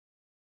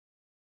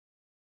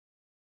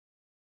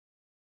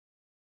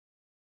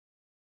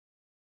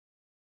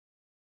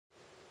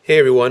Hey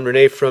everyone,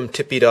 Renee from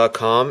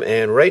Tippy.com,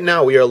 and right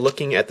now we are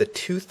looking at the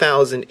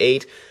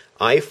 2008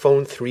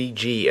 iPhone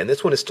 3G, and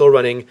this one is still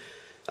running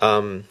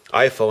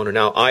iPhone, or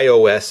now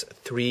iOS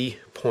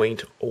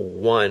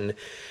 3.1.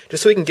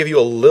 Just so we can give you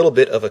a little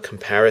bit of a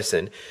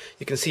comparison.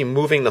 You can see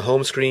moving the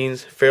home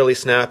screens, fairly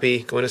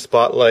snappy, going to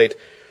Spotlight.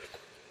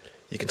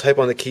 You can type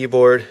on the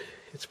keyboard,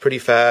 it's pretty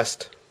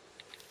fast.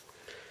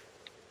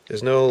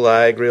 There's no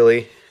lag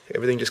really,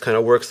 everything just kind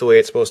of works the way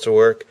it's supposed to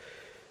work.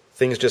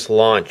 Things just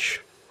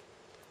launch.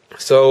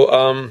 So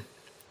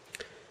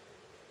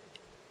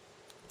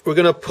we're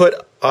going to put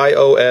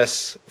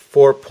iOS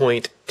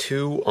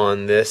 4.2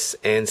 on this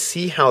and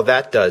see how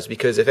that does,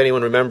 because if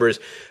anyone remembers,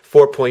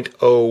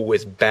 4.0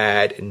 was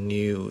bad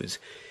news.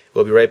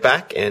 We'll be right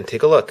back and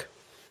take a look.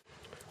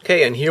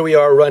 Okay, and here we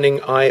are running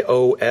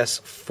iOS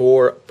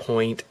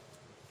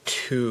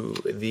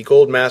 4.2, the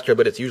Gold Master,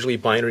 but it's usually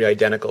binary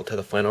identical to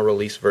the final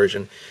release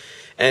version.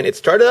 And it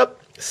started up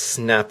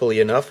snappily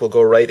enough. We'll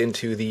go right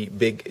into the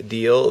big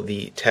deal,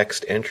 the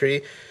text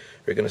entry.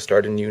 We're going to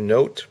start a new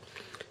note.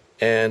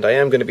 And I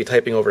am going to be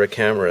typing over a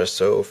camera,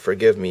 so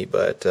forgive me,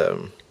 but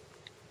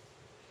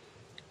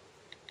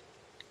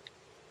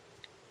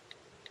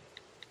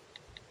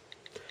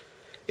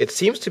it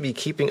seems to be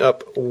keeping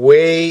up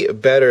way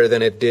better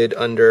than it did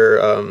under,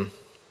 I'm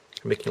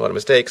making a lot of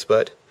mistakes,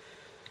 but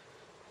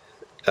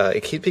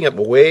it's keeping up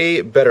way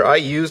better. I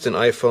used an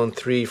iPhone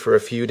 3 for a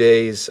few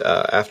days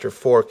after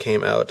 4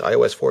 came out,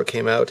 iOS 4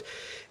 came out,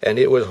 and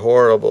it was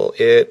horrible.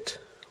 It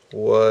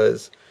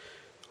was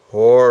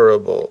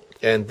horrible.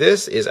 And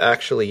this is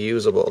actually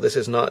usable. This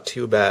is not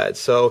too bad.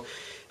 So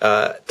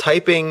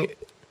typing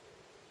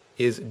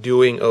is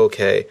doing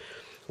okay.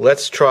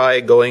 Let's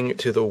try going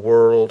to the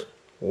World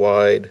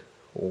Wide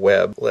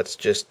Web. Let's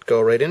just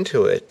go right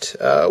into it.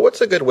 What's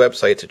a good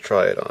website to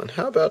try it on?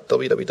 How about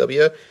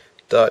www.tippy.com?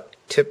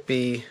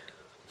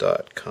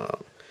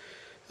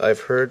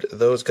 I've heard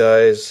those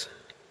guys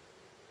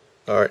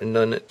are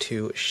none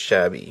too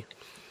shabby.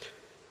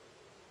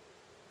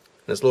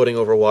 And it's loading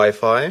over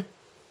Wi-Fi,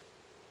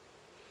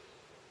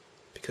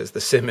 because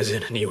the SIM is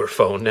in a newer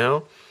phone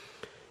now.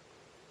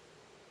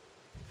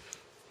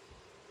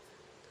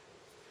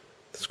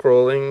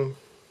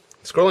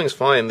 Scrolling's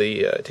fine.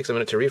 It takes a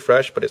minute to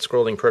refresh, but it's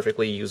scrolling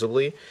perfectly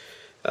usably.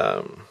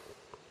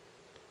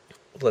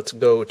 Let's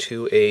go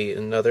to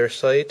another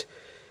site.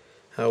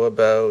 How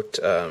about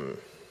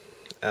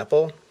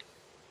Apple?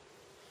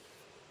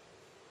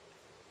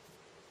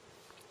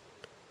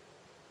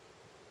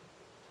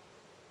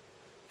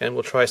 And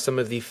we'll try some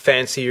of the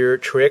fancier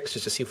tricks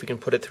just to see if we can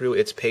put it through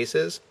its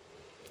paces.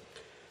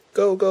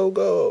 Go, go,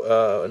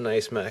 go. A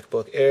nice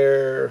MacBook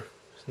Air.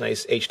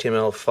 Nice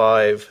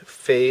HTML5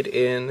 fade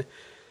in.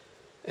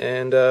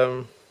 And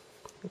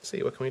let's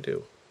see, what can we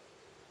do?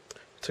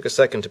 It took a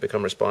second to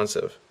become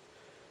responsive.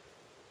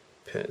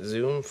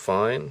 Zoom,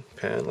 fine.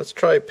 Pan. Let's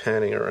try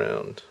panning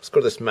around. Let's go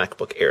to this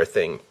MacBook Air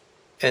thing.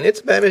 And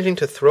it's managing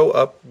to throw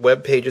up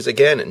web pages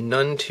again,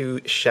 none too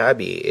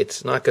shabby.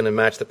 It's not going to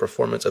match the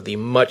performance of the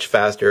much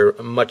faster,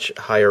 much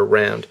higher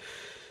RAM'd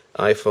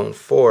iPhone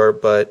 4,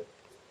 but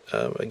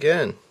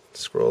again,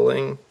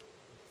 scrolling,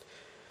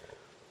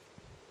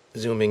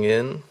 zooming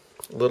in,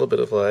 a little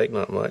bit of lag,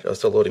 not much. I'm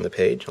still loading the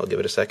page. I'll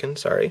give it a second,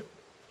 sorry.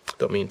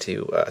 Don't mean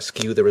to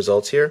skew the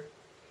results here.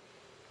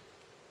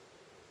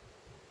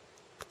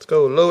 Let's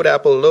go, load,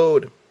 Apple,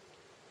 load.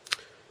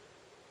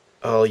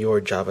 All your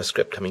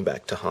JavaScript coming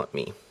back to haunt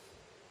me.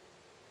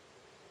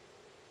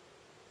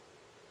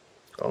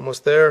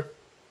 Almost there.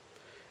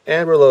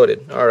 And we're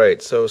loaded.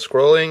 Alright, so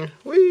scrolling.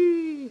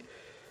 Whee!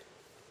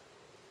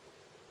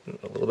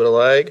 A little bit of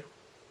lag.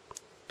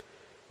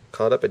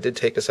 Caught up. It did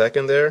take a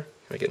second there.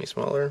 Can I get any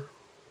smaller?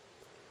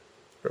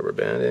 Rubber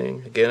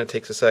banding. Again, it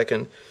takes a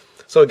second.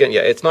 So again,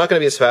 yeah, it's not going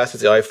to be as fast as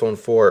the iPhone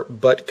 4,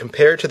 but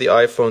compared to the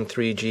iPhone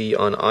 3G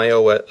on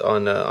iOS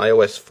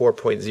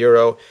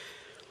 4.0,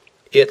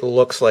 it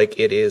looks like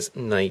it is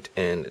night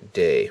and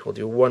day. We'll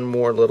do one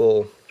more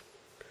little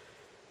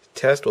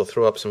test. We'll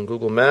throw up some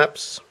Google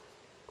Maps.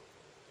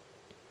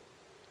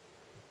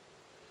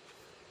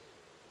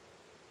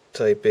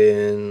 Type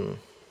in,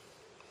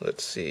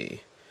 let's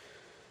see,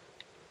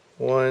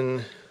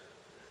 one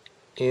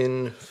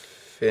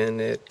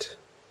infinite,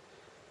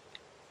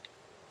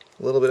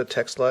 a little bit of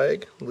text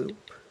lag,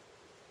 loop,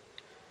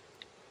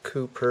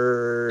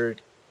 Cupertino.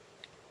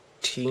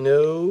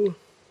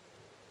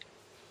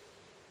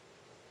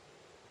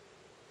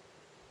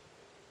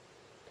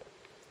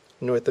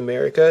 North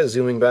America,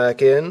 zooming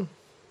back in.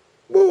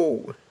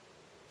 Whoa!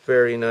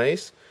 Very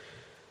nice.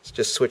 Let's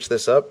just switch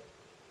this up.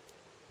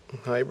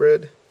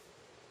 Hybrid.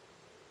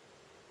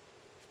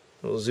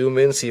 We'll zoom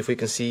in, see if we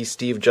can see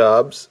Steve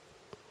Jobs.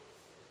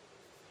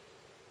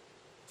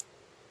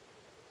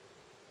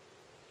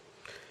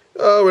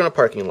 Oh, we're in a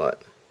parking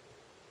lot.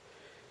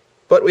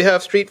 But we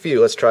have Street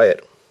View. Let's try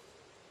it.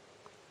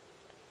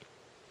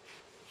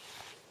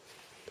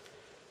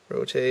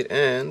 Rotate,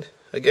 and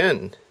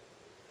again,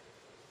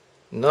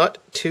 not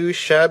too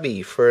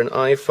shabby for an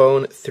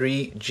iPhone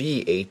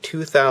 3G, a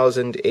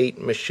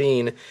 2008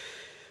 machine.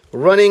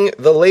 running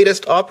the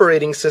latest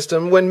operating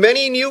system when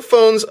many new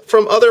phones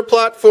from other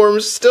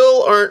platforms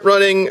still aren't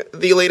running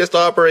the latest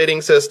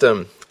operating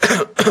system.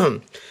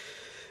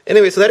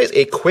 Anyway, so that is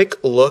a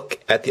quick look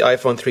at the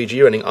iPhone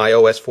 3G running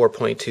iOS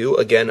 4.2.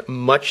 Again,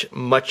 much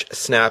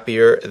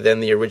snappier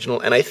than the original,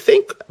 and I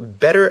think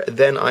better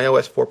than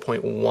iOS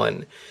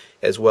 4.1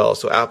 as well.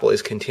 So Apple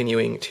is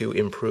continuing to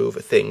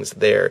improve things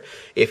there.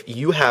 If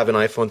you have an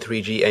iPhone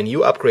 3G and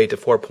you upgrade to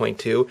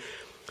 4.2,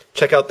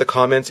 check out the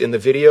comments in the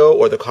video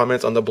or the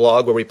comments on the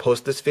blog where we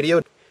post this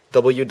video,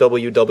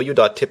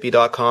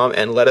 www.tippy.com,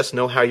 and let us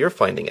know how you're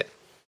finding it.